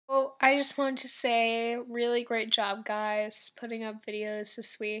I just wanted to say, really great job, guys, putting up videos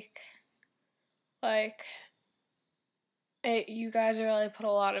this week. Like, you guys really put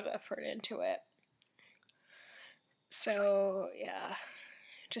a lot of effort into it. So, yeah,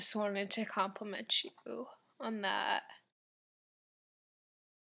 just wanted to compliment you on that.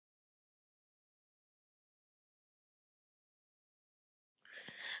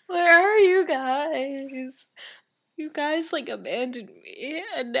 Where are you guys? You guys, like, abandoned me,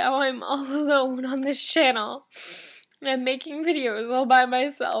 and now I'm all alone on this channel. And I'm making videos all by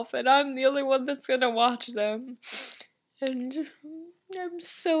myself, and I'm the only one that's gonna watch them. And I'm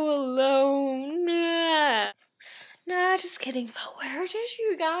so alone. Nah, just kidding, but where did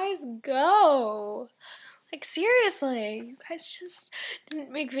you guys go? Like, seriously, you guys just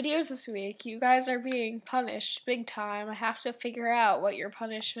didn't make videos this week. You guys are being punished big time. I have to figure out what your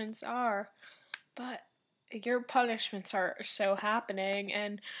punishments are. But your punishments are so happening,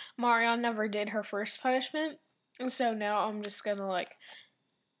 and Marion never did her first punishment. So now I'm just gonna, like,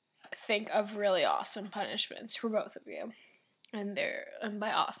 think of really awesome punishments for both of you. And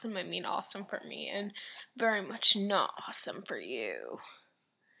by awesome, I mean awesome for me, and very much not awesome for you.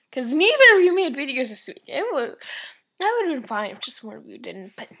 Because neither of you made videos this week. I would have been fine if just one of you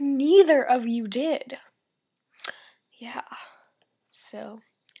didn't, but neither of you did. Yeah. So,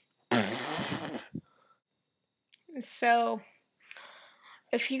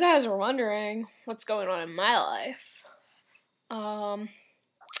 if you guys are wondering what's going on in my life, my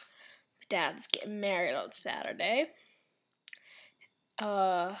dad's getting married on Saturday.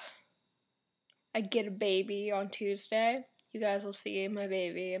 I get a baby on Tuesday. You guys will see my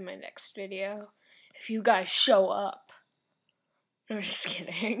baby in my next video if you guys show up. I'm just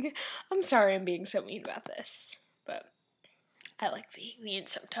kidding. I'm sorry I'm being so mean about this, but I like being mean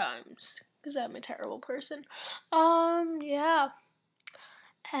sometimes because I'm a terrible person. Yeah.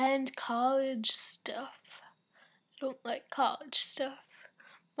 And college stuff. I don't like college stuff.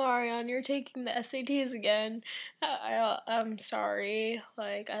 Marion, you're taking the SATs again. I'm sorry.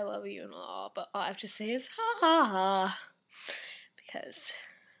 Like, I love you and all, but all I have to say is ha ha ha. Because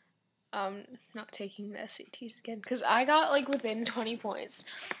I'm not taking the SATs again. Because I got, like, within 20 points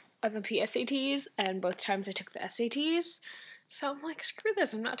of the PSATs, and both times I took the SATs. So I'm like, screw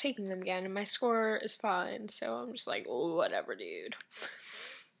this, I'm not taking them again. And my score is fine, so I'm just like, oh, whatever, dude.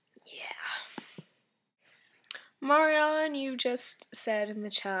 Yeah. Marion, you just said in the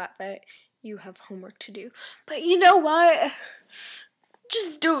chat that you have homework to do. But you know what?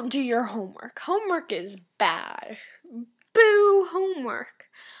 Just don't do your homework. Homework is bad. Boo, homework.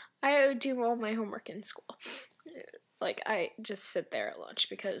 I do all my homework in school. Like, I just sit there at lunch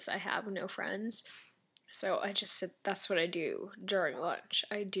because I have no friends. So I just sit, that's what I do during lunch.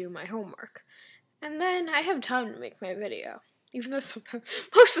 I do my homework. And then I have time to make my video. Even though sometimes,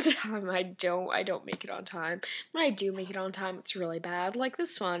 most of the time I don't make it on time. When I do make it on time, it's really bad, like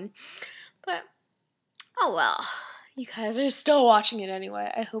this one. But, oh well. You guys are still watching it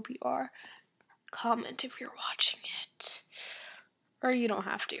anyway. I hope you are. Comment if you're watching it. Or you don't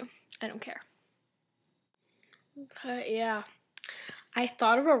have to. I don't care. But yeah. I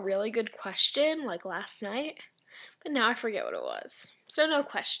thought of a really good question, like last night. But now I forget what it was. So no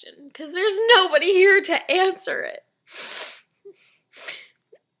question. Because there's nobody here to answer it.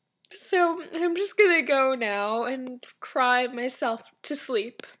 So I'm just gonna go now and cry myself to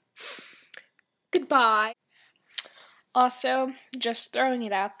sleep. Goodbye. Also, just throwing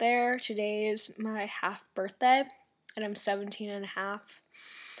it out there, today is my half birthday, and I'm 17 and a half,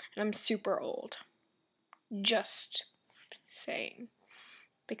 and I'm super old. Just saying,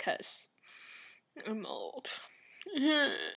 because I'm old.